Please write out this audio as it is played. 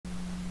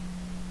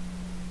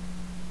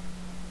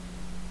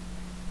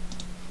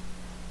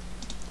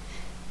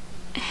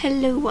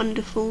Hello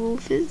wonderful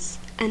wolfers,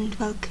 and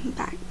welcome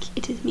back.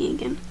 It is me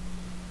again.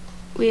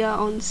 We are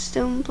on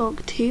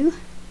Stoneblock 2,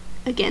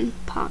 again,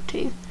 part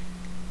 2,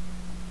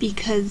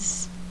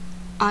 because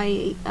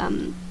I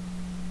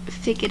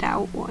figured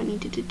out what I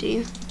needed to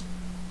do,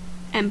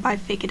 and by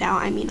figured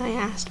out I mean I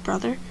asked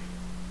brother,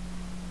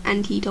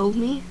 and he told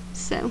me.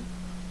 So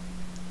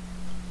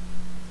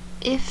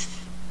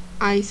if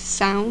I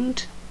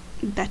sound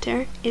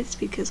better, it's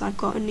because I've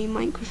got a new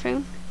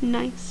microphone.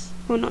 Nice.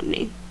 Well, not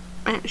new,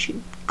 I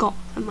actually got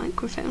a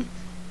microphone,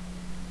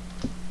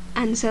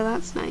 and so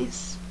that's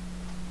nice.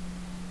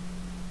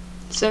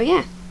 So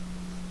yeah,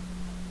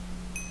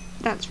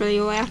 that's really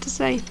all I have to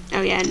say.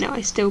 Oh yeah, no,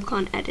 I still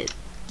can't edit.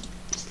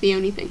 It's the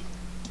only thing.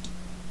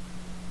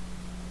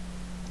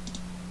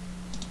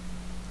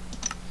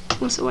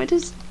 Also, why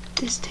does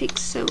this take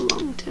so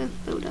long to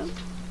load up?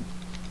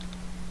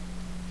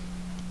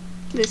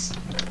 This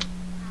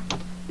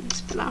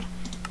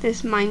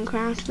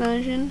Minecraft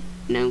version,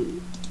 no,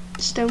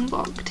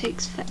 Stoneblock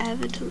takes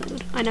forever to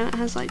load. I know it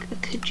has like a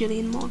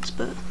cajillion mods,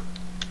 but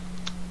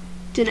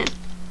dunno.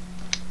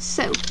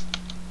 So,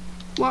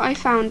 what I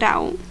found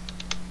out,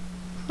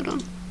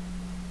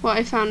 what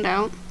I found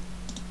out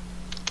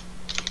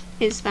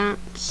is that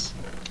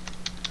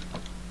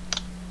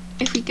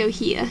if we go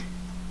here,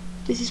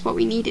 this is what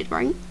we needed,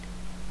 right?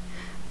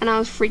 And I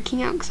was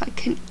freaking out because I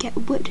couldn't get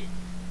wood.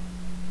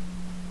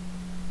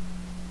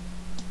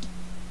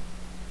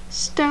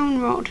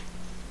 Stone rod.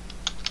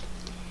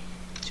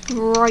 It's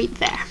right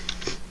there.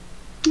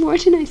 Why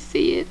didn't I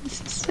see it?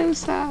 This is so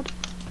sad.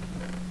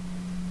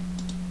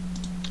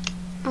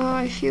 Oh,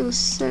 I feel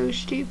so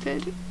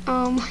stupid.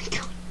 Oh my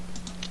god.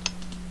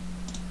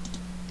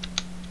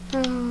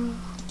 Oh.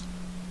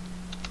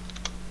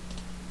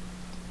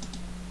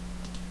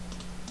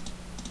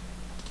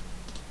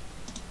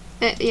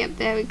 Yep,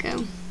 there we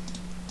go.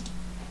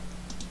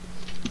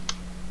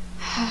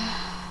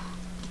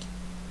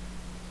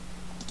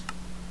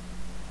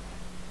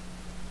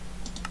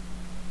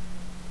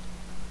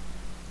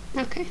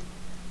 Okay.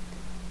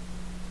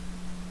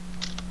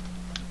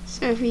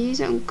 So if we use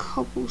it on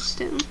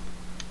cobblestone,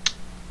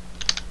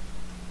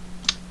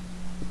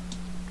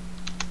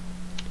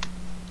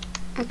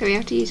 okay, we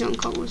have to use it on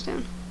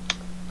cobblestone.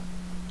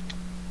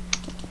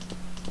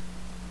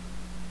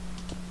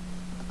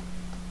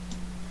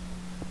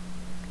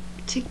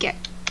 To get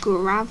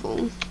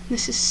gravel,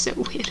 this is so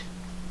weird.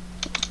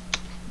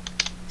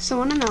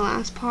 Someone in the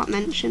last part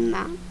mentioned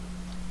that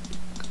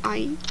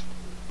I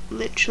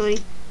literally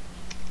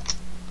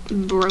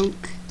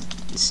broke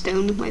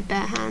stone with my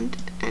bare hand,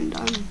 and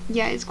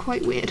yeah, it's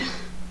quite weird.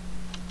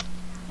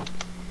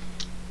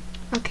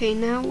 Okay,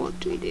 now what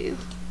do we do?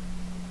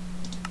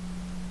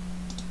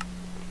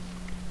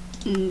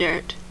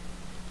 Dirt.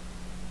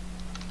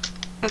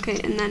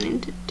 Okay, and then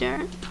into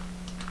dirt.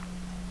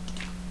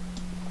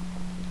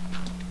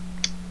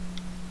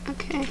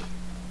 Okay.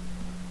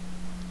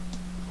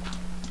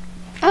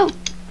 Oh!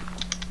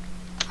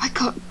 I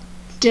got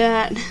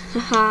dirt.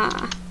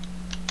 Haha.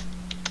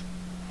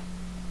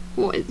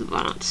 What is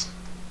that?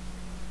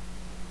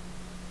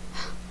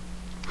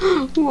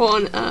 What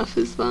on earth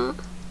is that?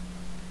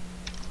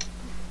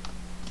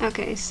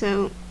 Okay,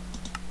 so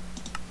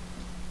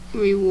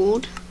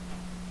reward.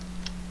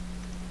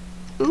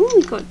 Ooh,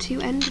 we got 2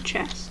 ender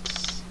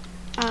chests.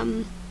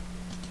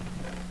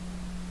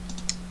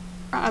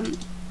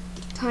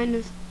 Kind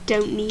of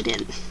don't need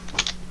it.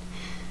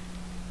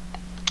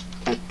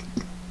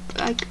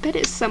 I bet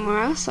it's somewhere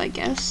else, I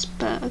guess,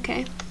 but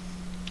okay.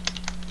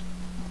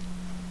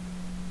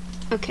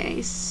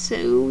 Okay,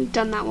 so we've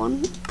done that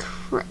one.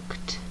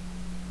 Crooked.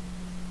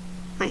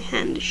 My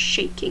hand is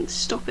shaking,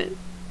 stop it.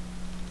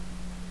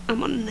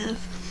 I'm on a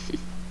nerve.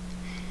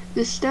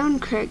 The stone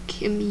crook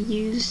can be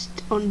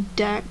used on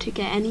dirt to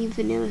get any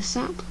vanilla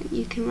sapling.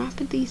 You can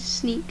rapidly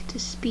sneak to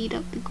speed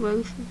up the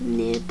growth of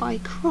nearby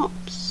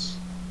crops.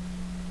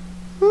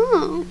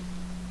 Oh.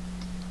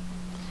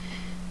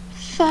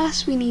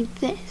 First we need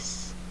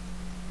this.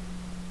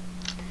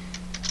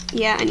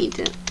 Yeah, I need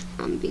to.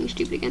 I'm being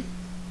stupid again.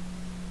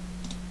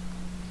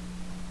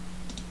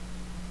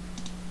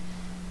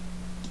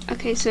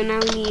 Okay, so now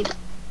we need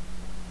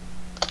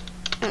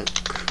a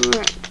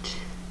crook.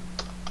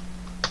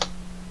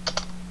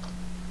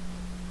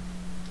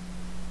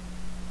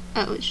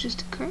 Oh, it's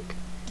just a crook.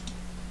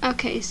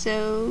 Okay,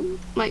 so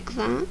like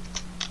that.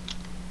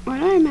 Why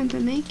do I remember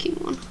making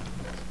one?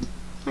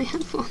 I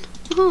have one.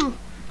 Oh.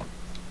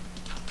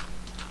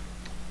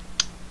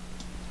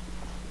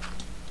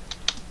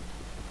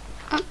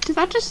 Did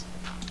that just...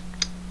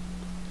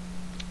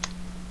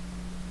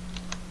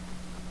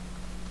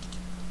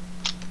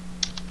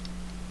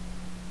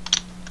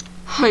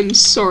 I'm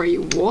sorry,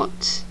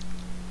 what?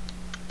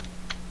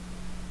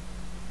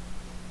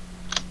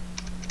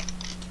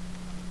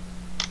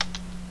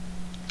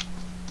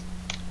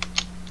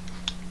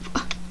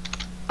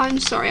 I'm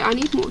sorry, I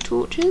need more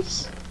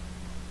torches.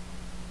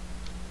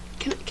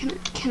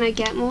 Can I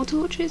get more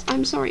torches?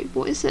 I'm sorry,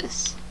 what is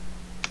this?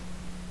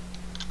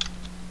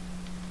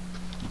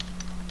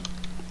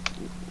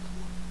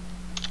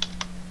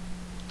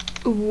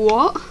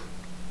 What?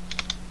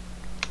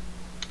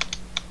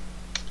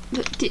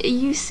 But are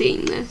you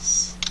seeing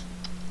this?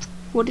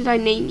 What did I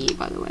name you,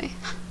 by the way?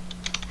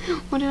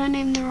 What did I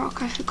name the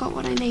rock? I forgot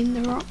what I named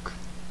the rock.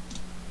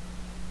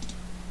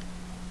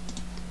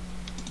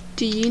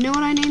 Do you know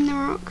what I named the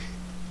rock?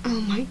 Oh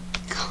my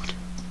god.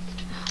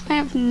 I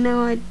have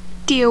no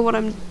idea what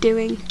I'm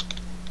doing.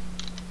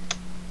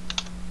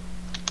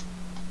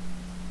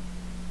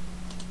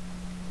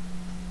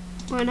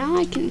 Well, now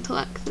I can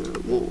collect the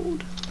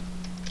reward.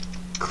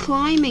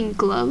 Climbing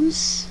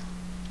gloves.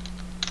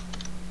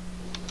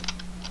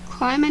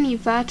 Climb any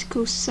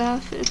vertical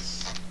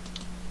surface.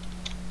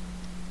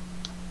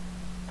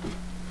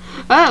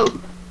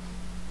 Oh!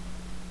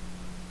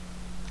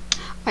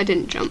 I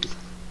didn't jump.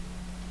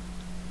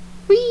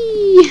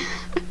 Whee!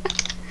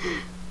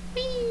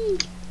 Whee!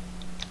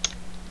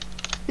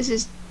 This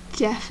is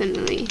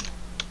definitely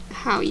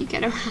how you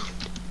get around.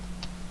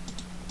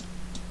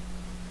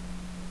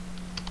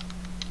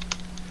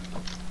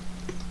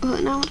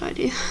 Well, now what do I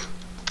do?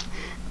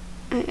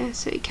 Oh yeah,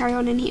 so carry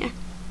on in here.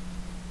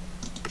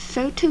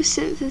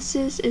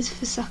 Photosynthesis is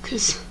for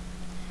suckers.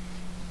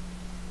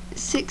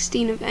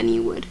 16 of any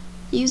wood.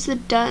 Use the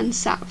dirt and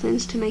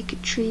saplings to make a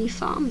tree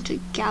farm to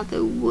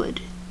gather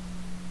wood.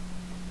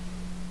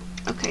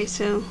 Okay,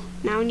 so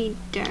now we need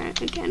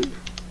dirt again.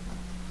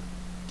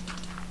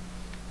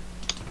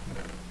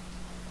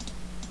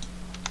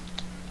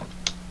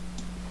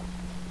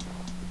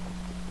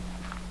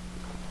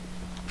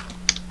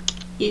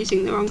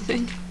 Using the wrong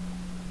thing.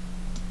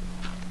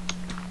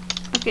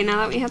 Okay, now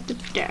that we have the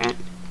dirt.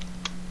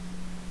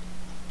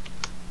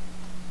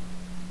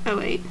 Oh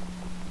wait.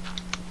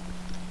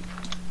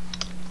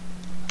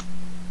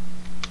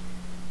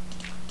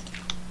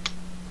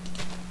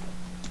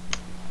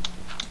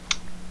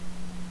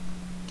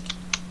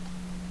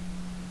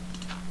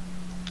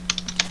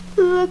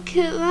 Look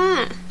at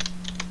that.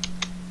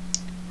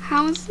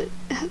 How is it?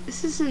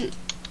 This isn't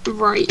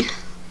right.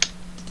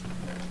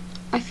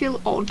 I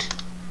feel odd.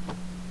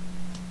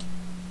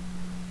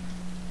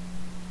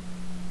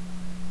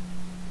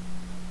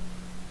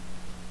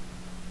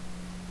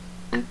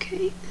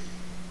 Okay.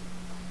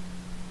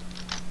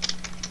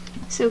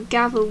 So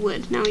gather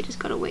wood. Now we just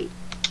gotta wait.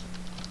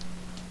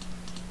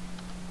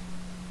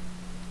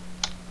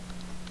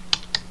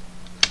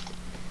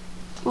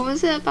 What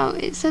was it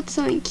about? It said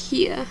something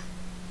here.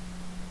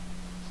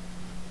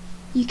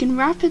 You can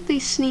rapidly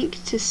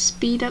sneak to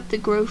speed up the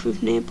growth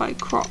of nearby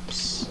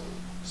crops.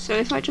 So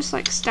if I just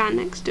like stand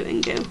next to it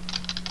and go.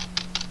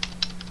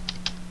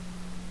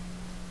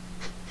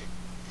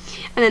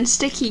 And then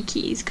sticky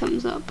keys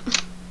comes up.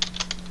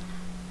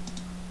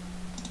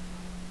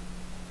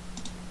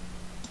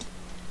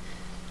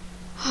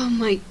 Oh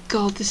my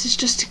god, this is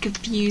just to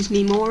confuse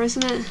me more,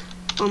 isn't it?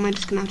 Or am I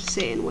just gonna have to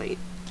sit and wait?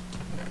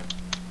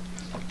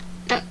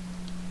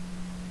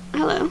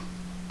 Hello.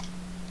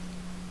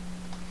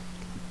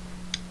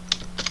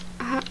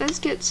 Let's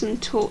get some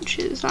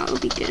torches, that'll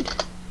be good.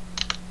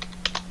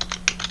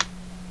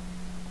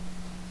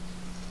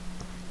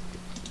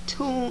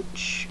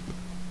 Torch.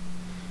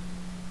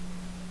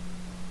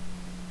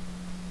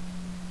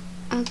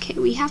 Okay,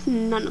 we have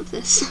none of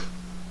this.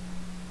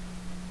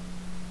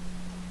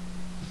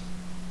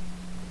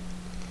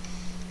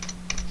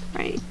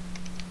 Right.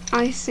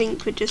 I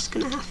think we're just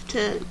gonna have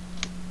to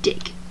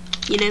dig,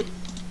 you know?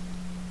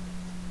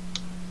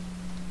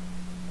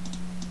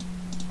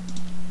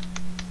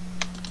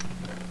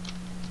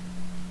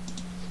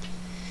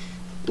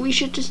 We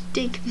should just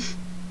dig,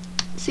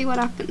 see what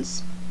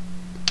happens.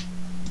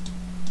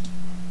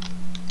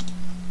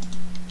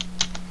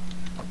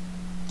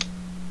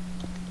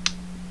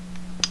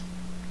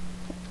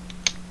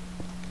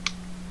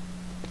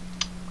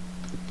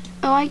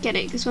 Oh, I get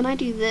it, because when I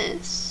do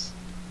this,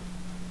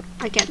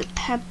 I get the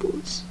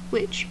pebbles,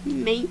 which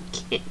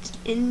make it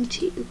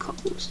into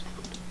cobblestone.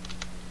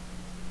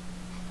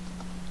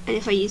 And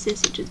if I use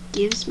this, it just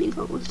gives me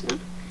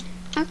cobblestone.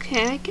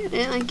 Okay, I get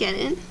it, I get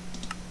it.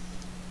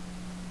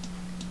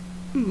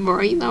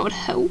 Right, that would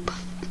help.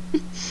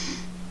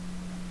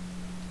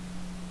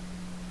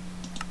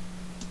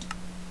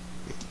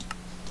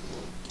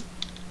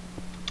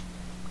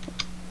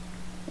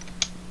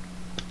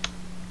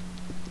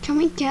 Can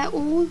we get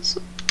ores?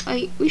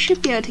 Like, we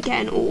should be able to get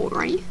an ore,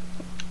 right?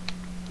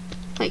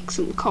 Like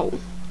some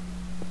coal.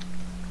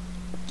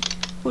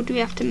 Or do we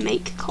have to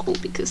make coal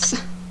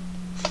because...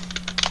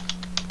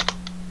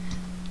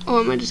 Or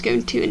am I just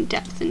going too in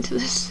depth into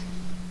this?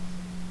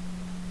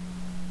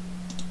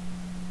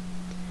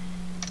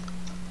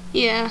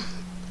 Yeah,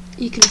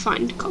 you can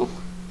find coal.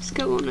 Let's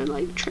go on a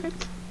like trip.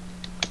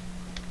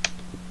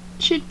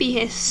 Should be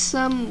here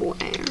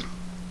somewhere.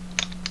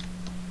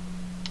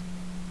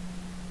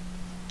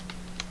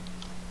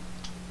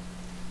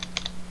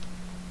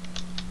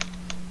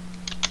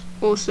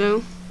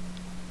 Also,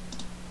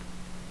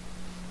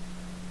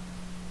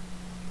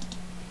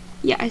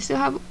 yeah, I still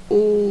have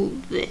all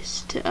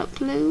this to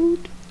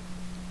upload.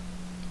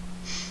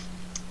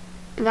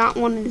 That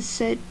one is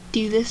said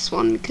do this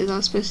one because I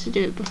was supposed to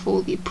do it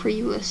before the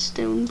previous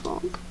stone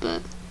block,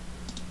 but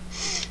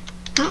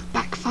that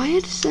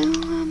backfired, so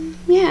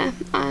yeah,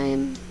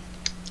 I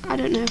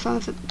don't know if I'll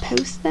ever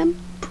post them,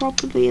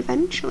 probably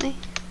eventually.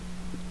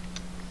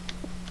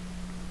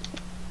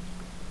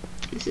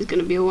 This is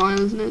gonna be a while,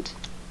 isn't it?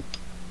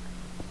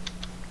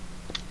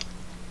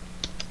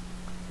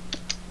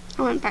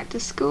 I went back to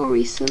school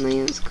recently,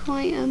 it was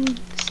quite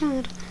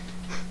sad.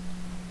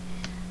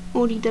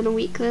 Already done a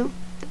week though.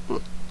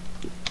 Well,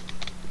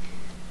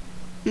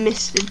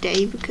 missed a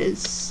day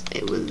because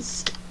it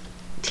was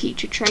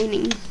teacher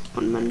training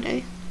on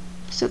Monday,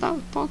 so that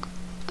was bog.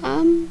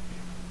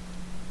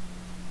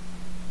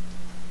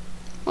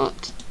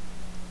 What?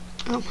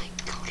 Oh my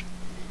god.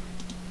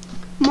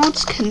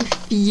 Mods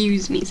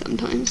confuse me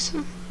sometimes.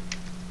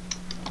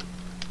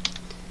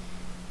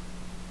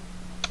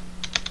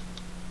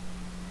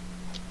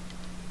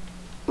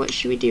 What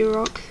should we do,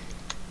 Rock?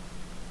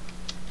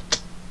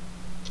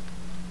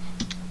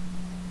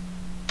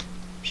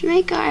 Should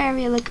make our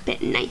area look a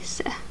bit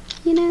nicer,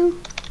 you know?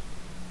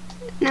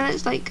 Now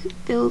let's like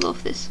build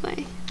off this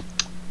way.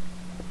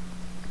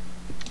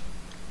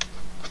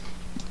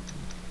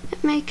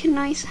 Make a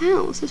nice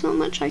house. There's not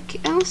much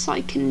else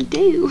I can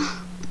do.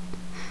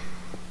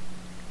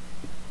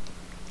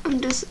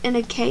 I'm just in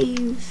a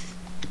cave.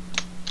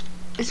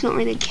 It's not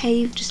really a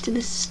cave, just in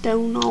a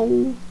stone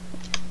hole.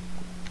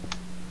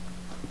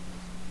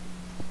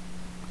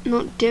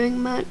 Not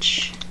doing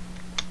much.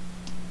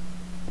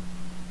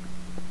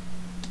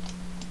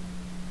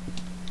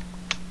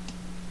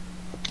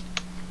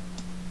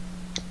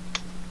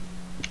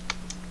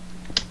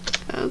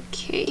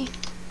 Okay.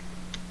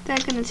 They're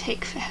gonna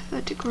take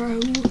forever to grow.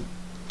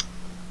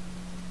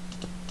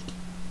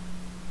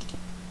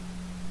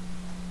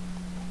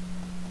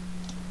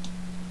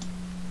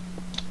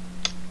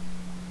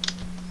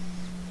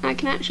 I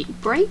can actually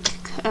break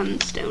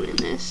stone in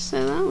this,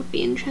 so that would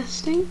be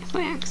interesting if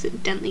I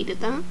accidentally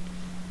did that.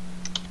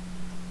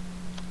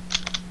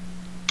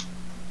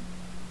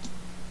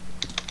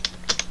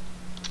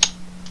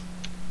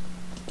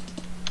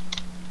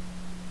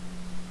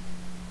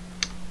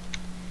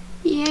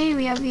 Yay,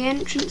 we have the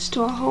entrance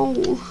to a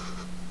hole.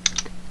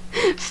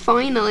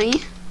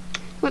 Finally.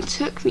 What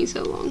took me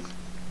so long?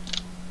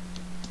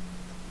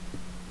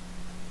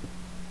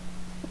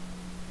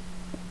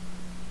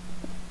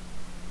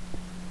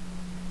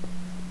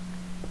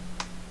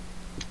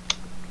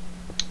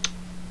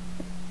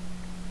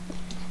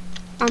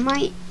 I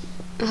might...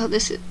 Oh,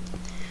 this is...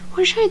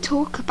 What should I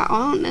talk about? I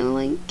don't know,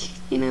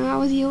 like, you know, how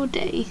was your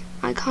day?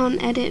 I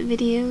can't edit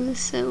videos,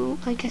 so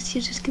I guess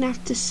you're just gonna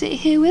have to sit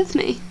here with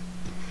me.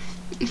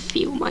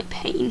 Feel my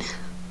pain.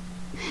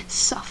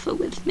 Suffer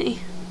with me.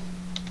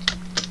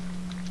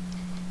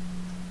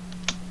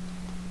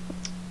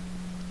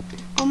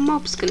 Are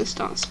mobs gonna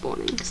start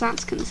spawning? Because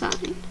that's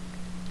concerning.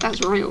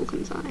 That's real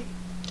concerning.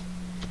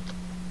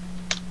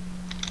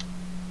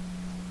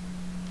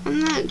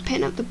 And then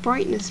putting up the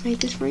brightness made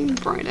this room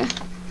brighter.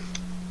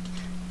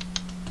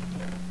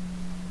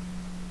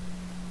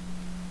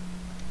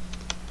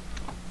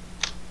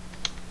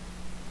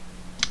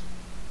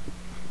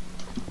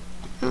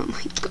 Oh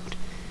my god.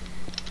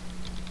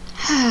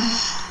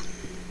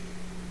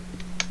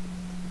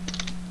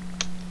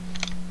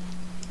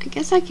 I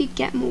guess I could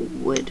get more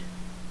wood.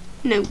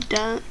 No,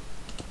 dirt.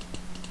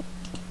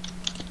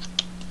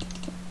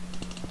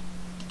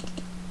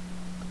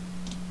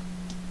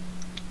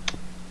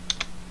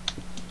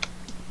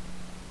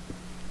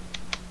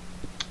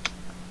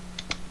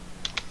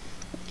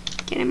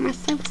 Getting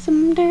myself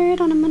some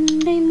dirt on a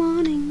Monday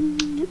morning.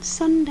 It's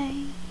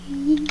Sunday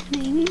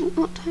evening.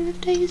 What time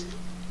of day is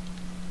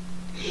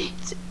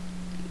it?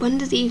 When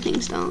does the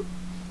evening start?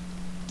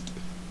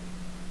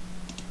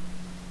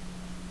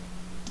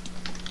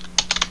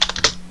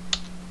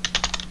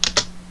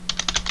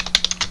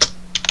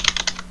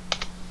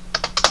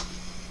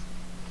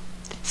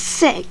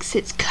 Six.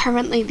 It's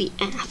currently the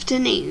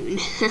afternoon.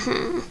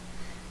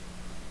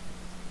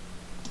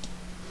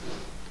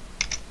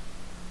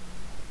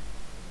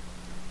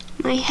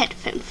 My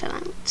headphone fell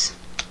out.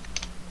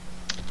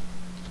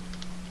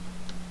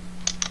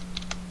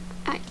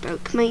 I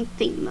broke my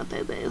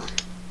thingamabobo.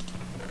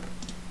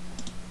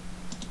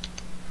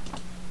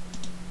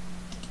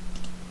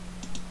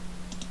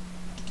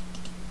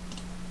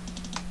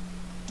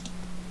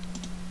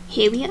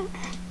 Here we are.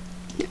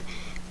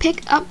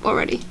 Pick up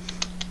already.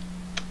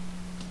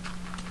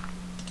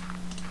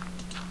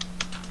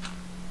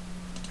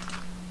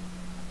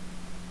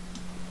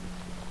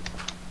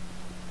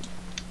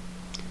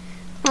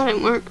 That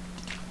didn't work.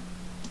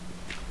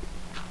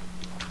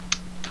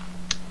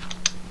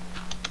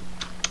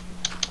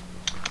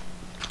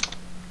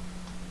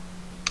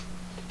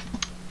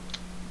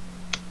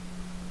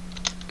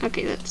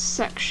 Okay, let's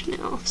section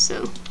it off,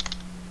 so.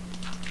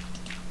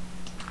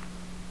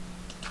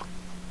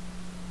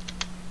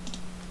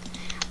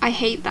 I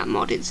hate that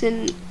mod, it's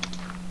in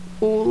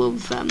all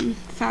of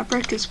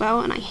Fabric as well,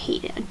 and I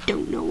hate it, I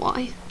don't know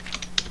why.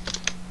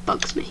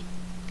 Bugs me.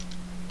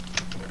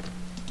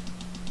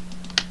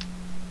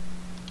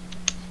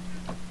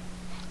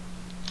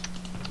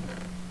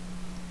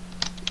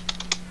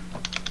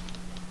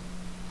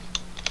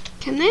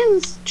 Can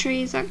those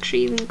trees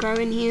actually even grow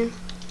in here?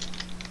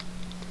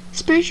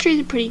 Spruce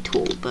trees are pretty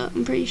tall, but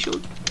I'm pretty sure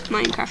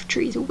Minecraft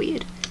trees are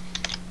weird.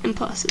 And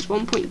plus, it's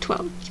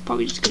 1.12. It's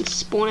probably just going to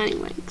spawn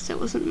anyway, because there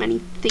wasn't many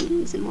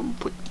things in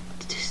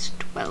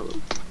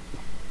 1.12.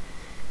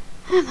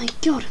 Oh my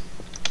god.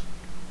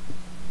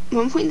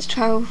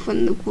 1.12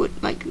 when the wood,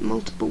 like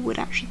multiple wood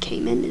actually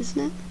came in,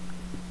 isn't it?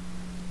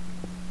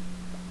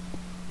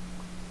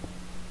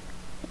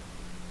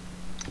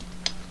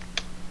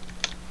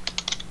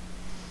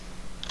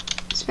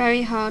 It's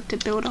very hard to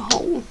build a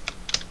hole.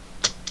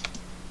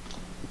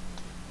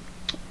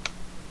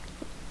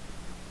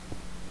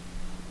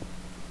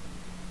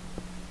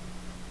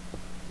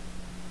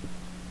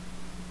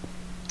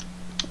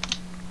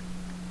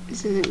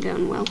 This isn't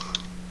going well.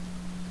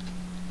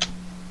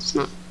 It's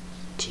not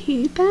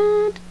too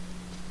bad.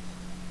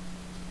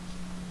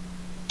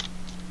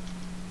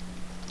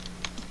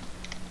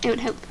 It would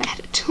help if I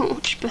had a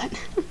torch, but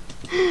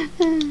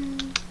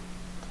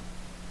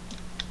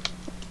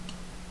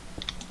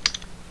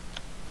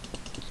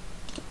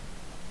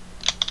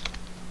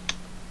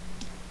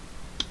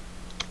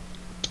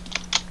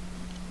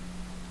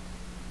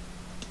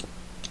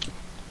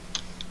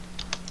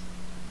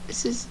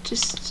this is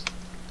just,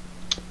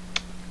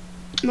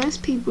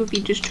 most people would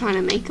be just trying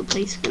to make a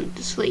place for them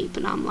to sleep,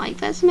 and I'm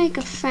like, let's make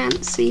a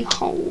fancy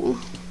hole.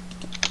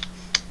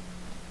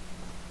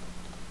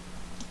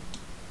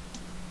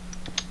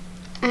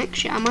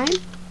 Actually, I might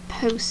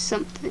post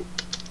something,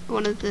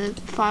 one of the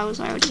files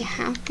I already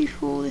have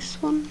before this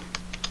one,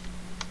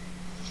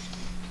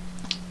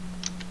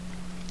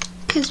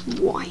 because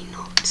why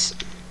not?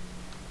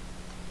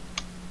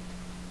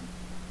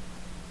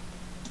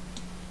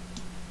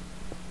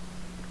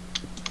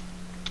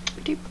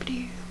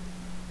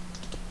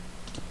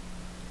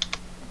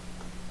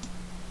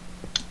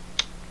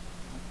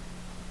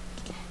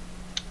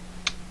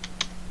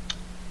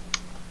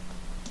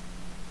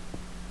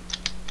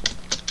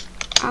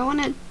 I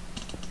wanna,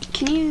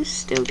 can you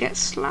still get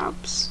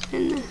slabs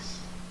in this?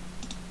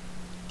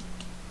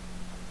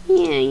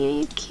 Yeah,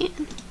 you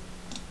can.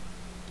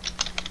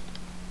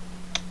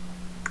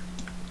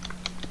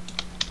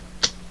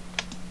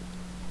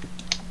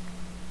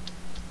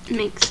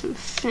 Make some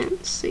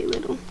fancy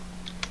little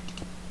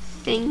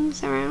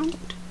things around.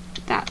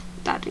 That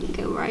didn't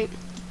go right.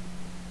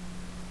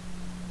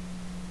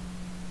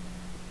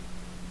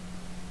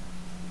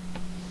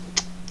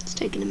 It's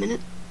taking a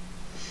minute.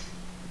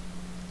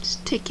 It's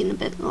taking a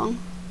bit long.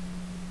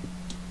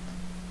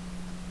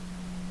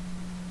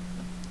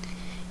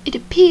 It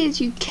appears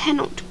you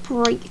cannot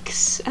break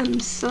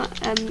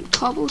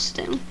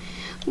cobblestone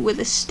with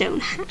a stone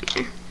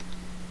hammer.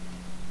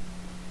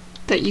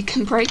 But you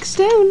can break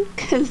stone,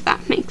 because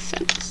that makes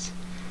sense.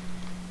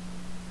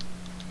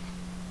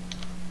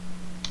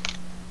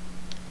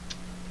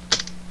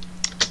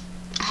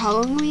 How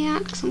long are we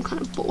at? Because I'm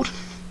kind of bored.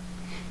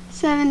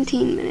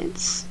 17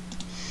 minutes.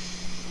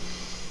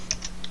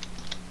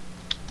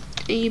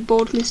 Are you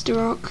bored, Mr.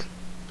 Rock?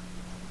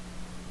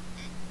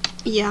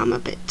 Yeah, I'm a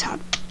bit tad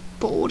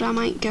bored. I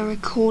might go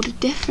record a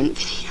different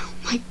video. Oh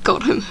my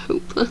god, I'm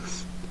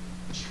hopeless.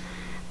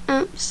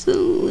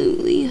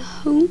 Absolutely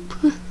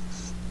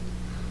hopeless.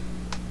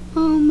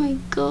 Oh my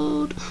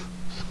god.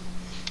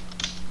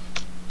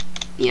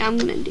 Yeah, I'm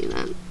gonna do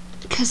that.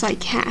 Because I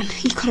can.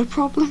 You got a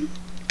problem?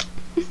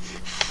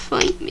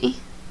 Fight me.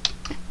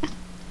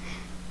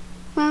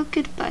 Well,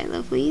 goodbye,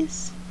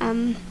 lovelies.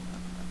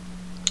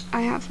 I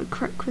have a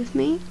crook with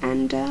me,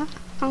 and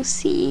I'll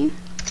see you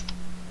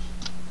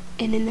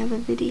in another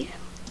video.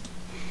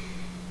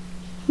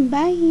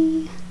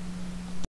 Bye.